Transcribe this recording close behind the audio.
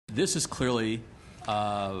This is clearly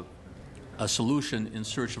a solution in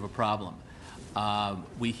search of a problem.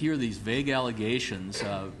 We hear these vague allegations.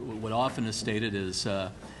 What often is stated is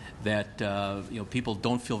that people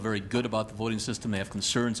don't feel very good about the voting system. They have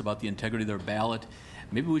concerns about the integrity of their ballot.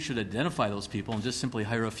 Maybe we should identify those people and just simply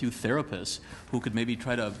hire a few therapists who could maybe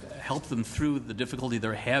try to help them through the difficulty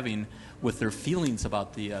they're having with their feelings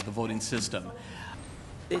about the voting system.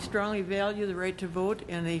 They strongly value the right to vote,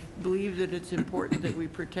 and they believe that it's important that we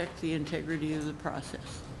protect the integrity of the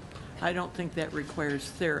process. I don't think that requires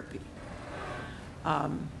therapy.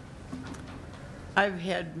 I've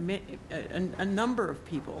had a number of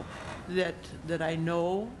people that I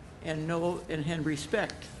know and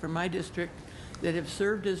respect from my district that have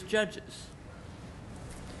served as judges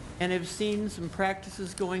and have seen some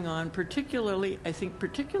practices going on, particularly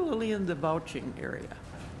in the vouching area,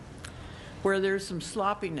 where there's some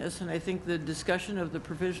sloppiness. And I think the discussion of the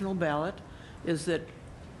provisional ballot is that,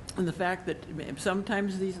 and the fact that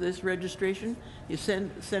sometimes this registration, you send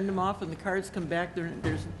them off and the cards come back,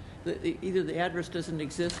 either the address doesn't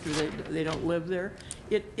exist or they don't live there.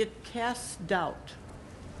 It casts doubt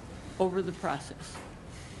over the process.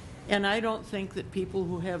 And I don't think that people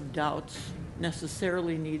who have doubts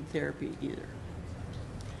necessarily need therapy either.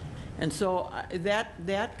 And so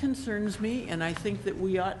that concerns me, and I think that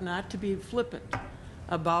we ought not to be flippant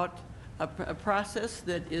about a process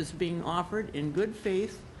that is being offered in good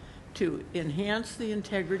faith to enhance the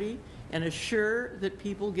integrity and assure that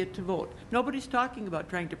people get to vote. Nobody's talking about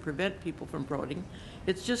trying to prevent people from voting.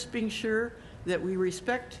 It's just being sure that we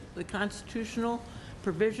respect the constitutional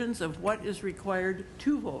provisions of what is required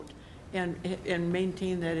to vote and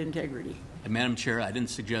maintain that integrity. And Madam Chair, I didn't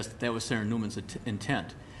suggest that was Senator Newman's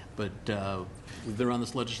intent, but we've been around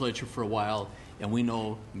this legislature for a while, and we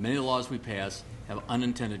know many of the laws we pass have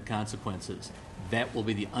unintended consequences. That will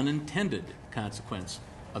be the unintended consequence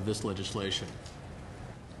of this legislation.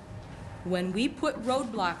 When we put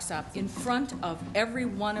roadblocks up in front of every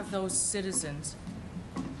one of those citizens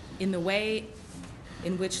in the way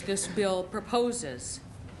in which this bill proposes,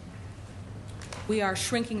 we are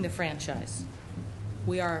shrinking the franchise.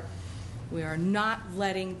 We are not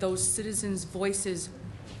letting those citizens' voices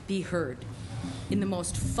be heard in the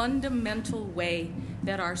most fundamental way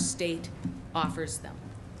that our state offers them.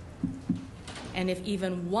 And if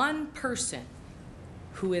even one person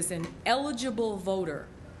who is an eligible voter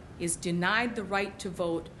is denied the right to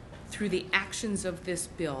vote through the actions of this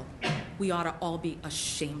bill, we ought to all be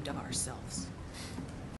ashamed of ourselves.